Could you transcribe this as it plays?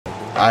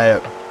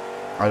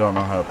I don't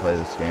know how to play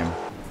this game.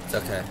 It's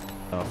okay.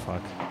 Oh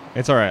fuck.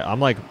 It's alright. I'm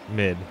like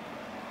mid.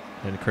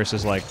 And Chris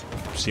is like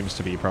seems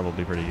to be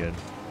probably pretty good.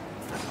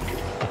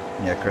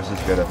 Yeah, Chris is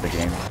good at the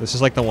game. This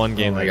is like the one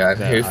game Oh my God.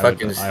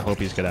 that I hope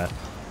he's good at.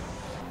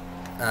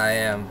 I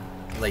am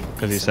like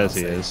Because he says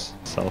he is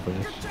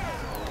selfish.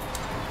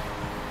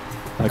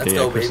 Okay, Let's yeah,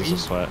 go, Chris baby. is a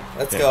sweat.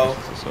 Let's Yeah, go.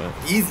 Chris is a sweat.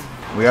 Easy.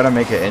 We gotta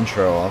make an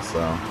intro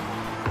also.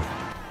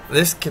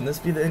 Can this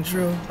be the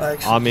intro? I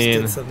actually I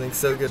mean, just did something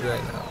so good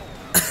right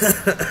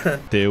now.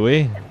 Do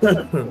we?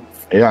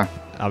 Yeah.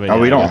 I mean, No,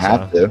 yeah, we I don't guess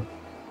have so. to.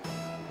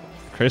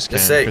 Chris can.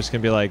 Just say- Chris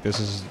can be like, this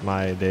is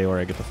my day where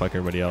I get to fuck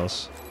everybody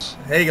else.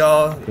 Hey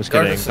y'all, Just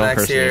Garden kidding. Don't Snacks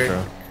curse in the here.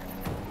 intro.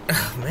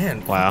 Oh,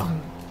 man. Wow.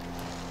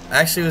 I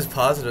actually was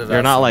positive.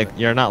 You're not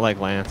outside. like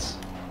Lance.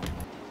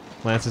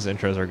 Lance's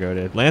intros are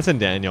goated. Lance and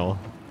Daniel.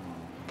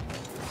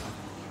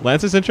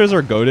 Lance's intros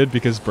are goated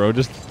because bro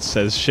just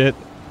says shit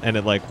and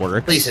it like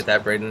works. Please hit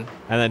that, Braden.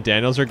 And then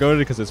Daniel's are goated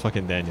because it's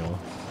fucking Daniel.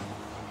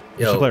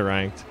 You Yo, should play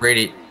ranked.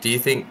 Brady, do you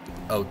think?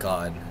 Oh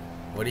God,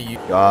 what do you?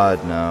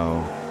 God,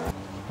 no.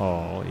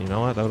 Oh, you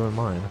know what? That would have been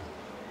mine.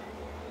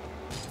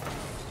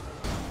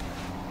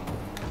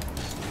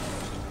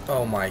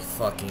 Oh my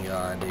fucking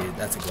God, dude,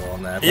 that's a goal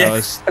on that.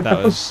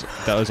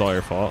 That was all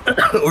your fault.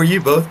 Were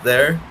you both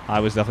there? I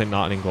was definitely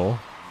not in goal.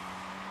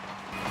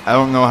 I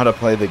don't know how to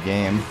play the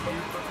game.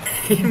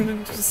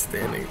 Just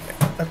standing there.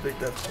 I think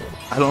that's cool.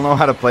 I don't know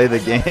how to play the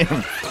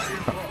game.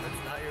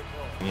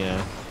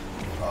 Yeah.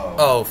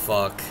 Oh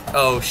fuck.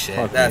 Oh shit.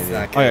 Fuck That's me,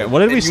 not dude. good. Okay, what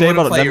did we If you say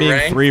wanna about play them being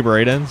ranked- 3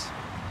 Bradens?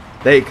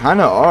 They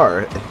kind of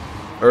are.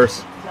 Or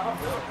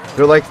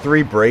they're like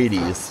 3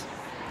 Bradys.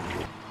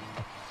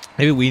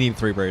 Maybe we need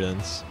 3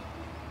 Bradens.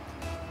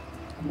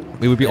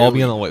 We would be Yeah, all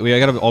be on the we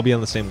gotta all be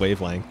on the same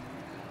wavelength.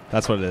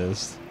 That's what it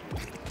is.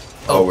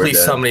 Oh, Oh, we're please,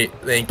 dead. somebody.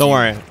 Thank Don't you.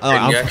 worry. Oh,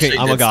 And you I'm actually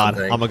a did god.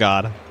 something. I'm a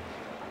god.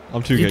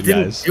 I'm too You good,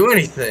 didn't guys. do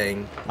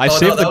anything. I oh,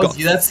 saved no, the that goal. was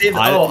you that saved.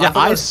 I, Oh, yeah, I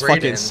thought I it was fucking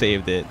Braden.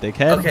 saved it,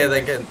 dickhead. Okay,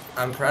 then good.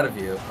 I'm proud of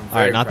you. I'm All right,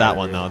 very not proud that of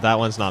one you. though. That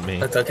one's not me.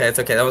 That's okay. It's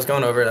okay. That one's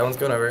going over. That one's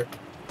going over.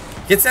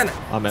 Get center.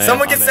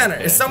 Someone get center.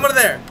 okay. Is someone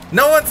there?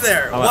 No one's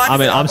there. What?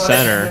 I'm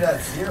center.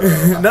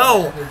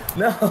 No.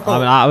 No.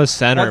 I was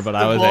center, Once but the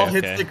I was ball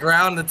okay. hits the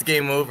ground, it's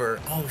game over.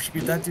 Oh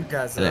shoot, that dude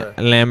got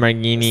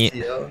Lamborghini.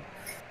 steal.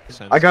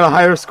 I got a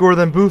higher score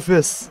than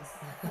Boofus.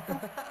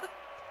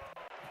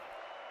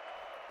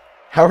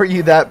 How are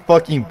you that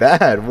fucking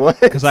bad? What?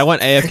 Because I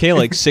went AFK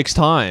like 6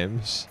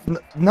 times.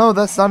 No,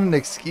 that's not an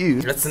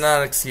excuse. That's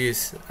not an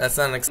excuse. That's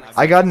not an excuse.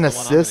 I got an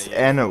assist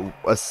and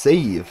a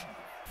save.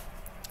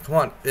 Come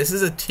on, this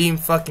is a team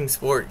fucking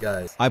sport,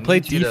 guys. I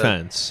played need you to-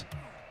 defense.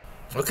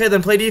 Okay,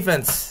 then play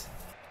defense.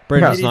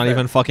 Braden's Yeah. not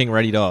even fucking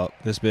readied up.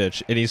 This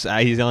bitch, and he's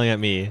yelling at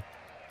me.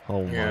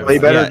 Oh my. Yeah. Play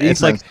better Yeah,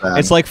 it's like defense, then.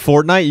 it's like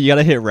Fortnite. You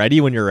gotta hit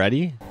ready when you're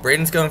ready.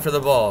 Braden's going for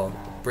the ball.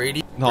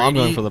 Brady. No, I'm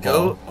Brady, going for the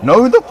go. ball.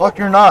 No, the fuck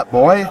you're not,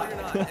 boy.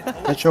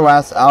 Get your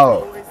ass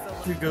out.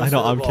 Dude goes I for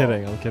know. the I'm ball.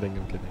 kidding. I'm kidding.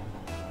 I'm kidding.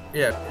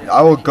 Yeah.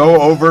 I will go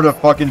over to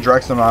fucking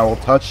Drexel and I will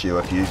touch you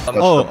if you touch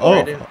Oh, the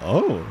ball. Brayden.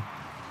 oh.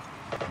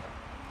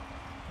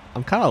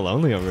 I'm kind of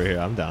lonely over here.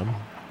 I'm down.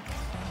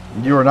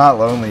 You are not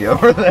lonely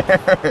over there.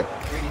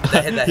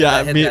 Hit that,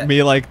 Yeah, hit that.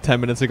 me like 10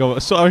 minutes ago.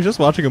 So I was just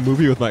watching a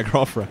movie with my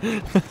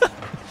girlfriend.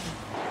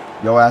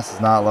 Your ass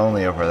is not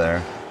lonely over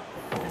there.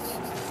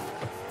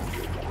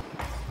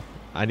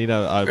 I need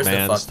a Where's the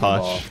man's fucking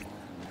ball? touch.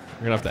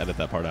 We're gonna have to edit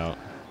that part out.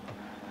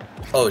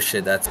 Oh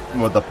shit, that's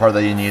With the part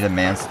that you need a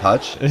man's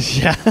touch?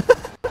 Yeah.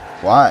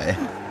 Why?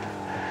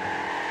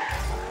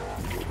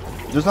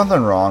 There's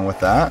nothing wrong with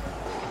that.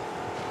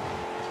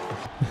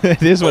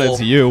 It is when it's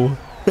Oh. you.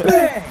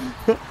 I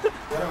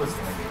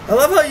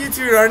love how you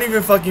two aren't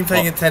even fucking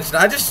paying attention.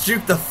 I just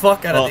juked the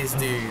fuck out Oh. of these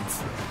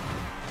dudes.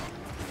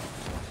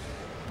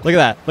 Look at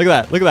that. Look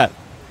at that. Look at that.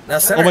 Now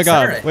center Oh my it,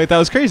 center god. it. Wait, that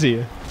was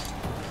crazy.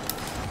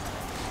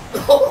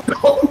 Oh,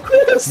 no,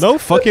 Chris! No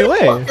fucking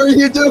way. What are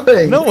you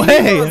doing? No What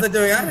way. was I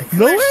doing? I had a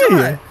No clear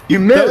way. shot. You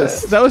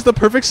missed. That was the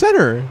perfect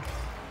center.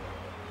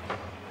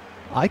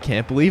 I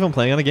can't believe I'm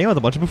playing on a game with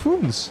a bunch of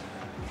buffoons.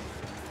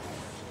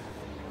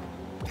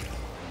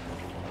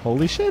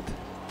 Holy shit.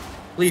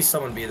 Please,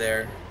 someone be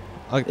there.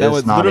 Like, It's that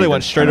was not literally even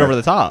went straight center. over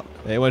the top.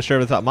 It went straight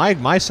over the top.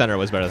 My center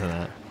was better than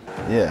that.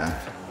 Yeah,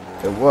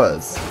 it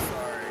was.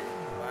 Sorry.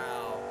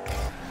 Wow.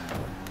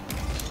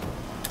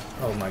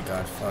 Oh my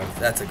god, fuck.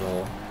 That's a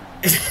goal.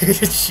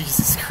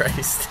 Jesus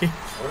Christ.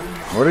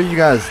 What are you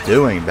guys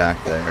doing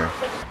back there?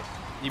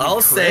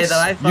 I'll say that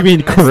I You fucking mean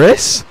missed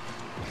Chris?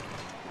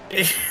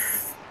 it.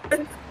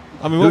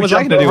 I mean, what was I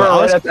jumped gonna do? over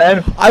right at the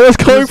end? I was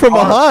coming Whose from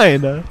car?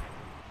 behind.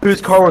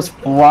 Whose car was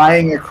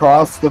flying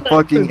across the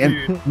fucking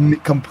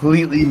and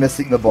completely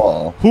missing the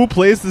ball? Who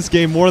plays this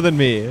game more than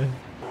me?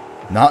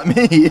 Not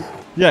me.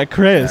 Yeah,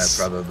 Chris.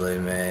 Probably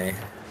me.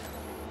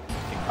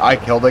 I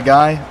killed a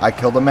guy. I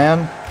killed a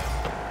man.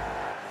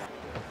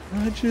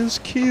 I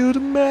just killed a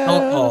man.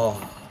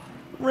 Oh,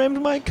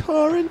 Rammed my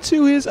car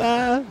into his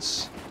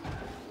ass.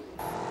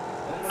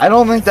 I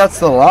don't think that's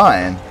the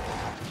line.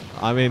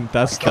 I mean,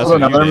 that's Killed what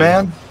you another did.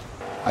 man.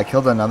 I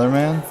killed another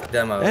man.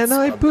 demo. And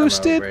I Demo,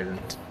 boosted. Brayden.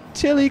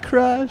 till he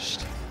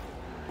crushed.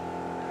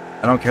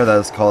 I don't care that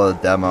it's called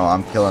a demo.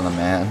 I'm killing a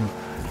man.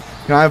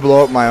 Can I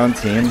blow up my own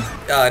team?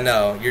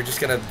 No, you're just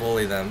gonna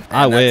bully them.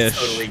 I And wish. that's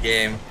totally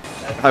game.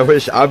 I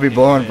wish I'd be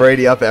blowing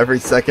Brady up every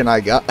second I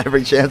got,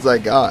 every chance I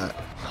got.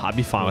 I'd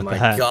be fine Oh with my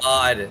that.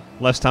 god.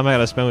 Less time I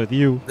gotta spend with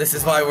you. This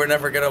is why we're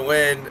never gonna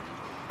win.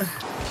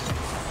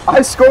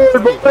 I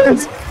scored,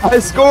 boys! I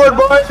scored,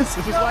 boys!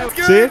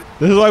 See?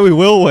 This is why we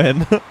will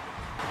win.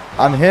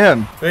 I'm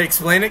him. Wait,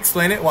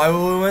 explain it. Why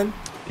will we win?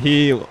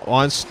 He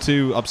wants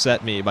to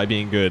upset me by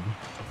being good,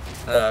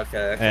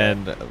 Okay.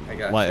 and I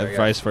got like you, I got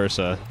vice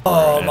versa.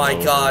 Oh my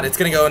god, it's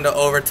gonna go into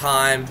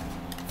overtime.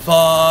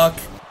 Fuck.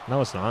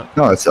 No, it's not.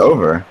 No, it's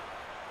over.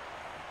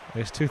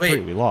 It's 2-3.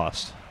 Wait. We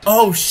lost.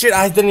 Oh shit,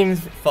 I didn't even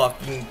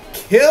fucking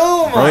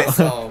kill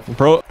myself.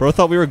 Bro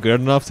thought we were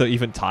good enough to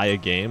even tie a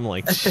game.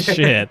 Like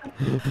shit.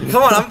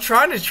 Come on, I'm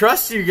trying to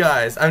trust you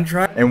guys. I'm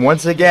trying. And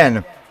once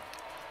again,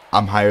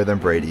 I'm higher than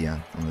Brady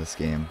in this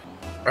game.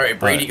 Alright,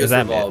 Brady is goes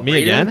that to the ball. me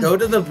Brady, again? Go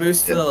to the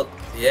boost to the.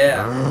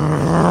 Yeah.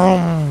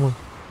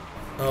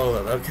 Oh,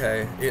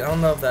 okay. I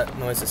don't know if that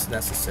noise is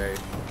necessary.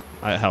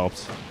 It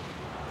helped.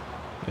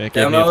 It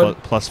gave me a Download.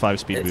 +5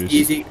 speed It's boost.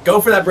 easy.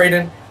 Go for that,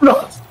 Brayden.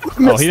 No,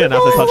 Oh, he didn't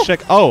have to touch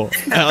stick. Oh,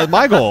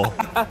 my goal.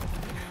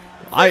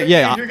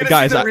 Yeah, You're gonna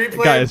guys, see the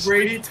replay guys. of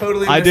Brady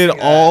totally I did missing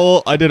that.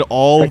 all I of the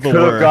could have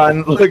work.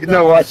 gotten. Look,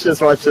 no, watch this,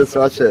 watch this,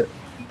 watch it.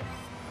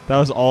 That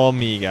was all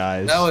me,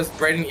 guys. That was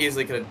Brayden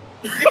easily could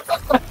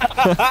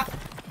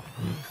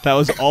That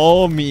was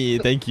all me.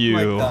 Thank have.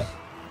 you.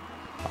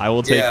 I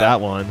will take Yeah.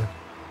 that one.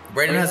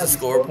 Brayden has a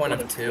score point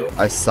of 2.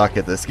 I suck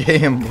at this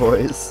game,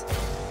 boys.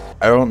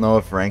 I don't know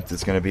if ranked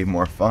is gonna be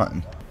more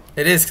fun.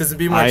 It is because it'd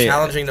be more I-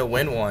 challenging to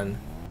win one.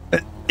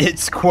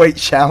 It's quite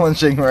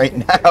challenging right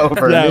now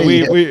for Yeah,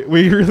 me.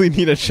 we really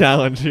need a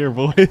challenge here,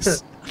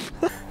 boys.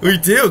 We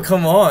do.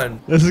 Come on.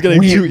 This is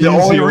getting too the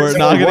only easy. We're reason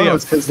not we gonna won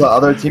was get. 'cause the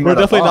other team We're had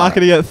a definitely not bot.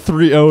 gonna get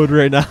 3-0'd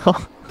right now.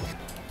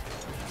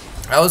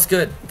 That was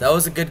good. That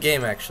was a good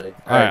game, actually.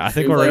 All right, I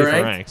think should we we're ready play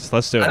for ranks.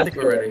 Let's do I it. think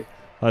we're ready.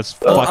 Let's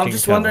Well, fucking. I'm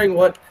just count. wondering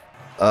what.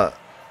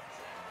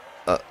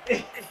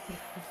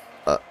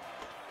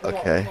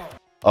 Okay.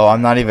 Oh,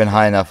 I'm not even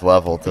high enough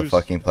level to Who's-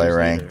 fucking play who's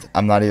ranked. leader?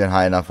 I'm not even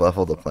high enough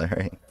level to play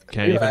ranked.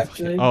 Can't You even.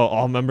 actually- Oh,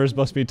 all members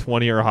must be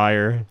 20 or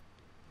higher.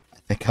 I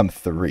think I'm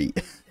 3.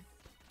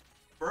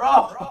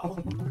 Bro.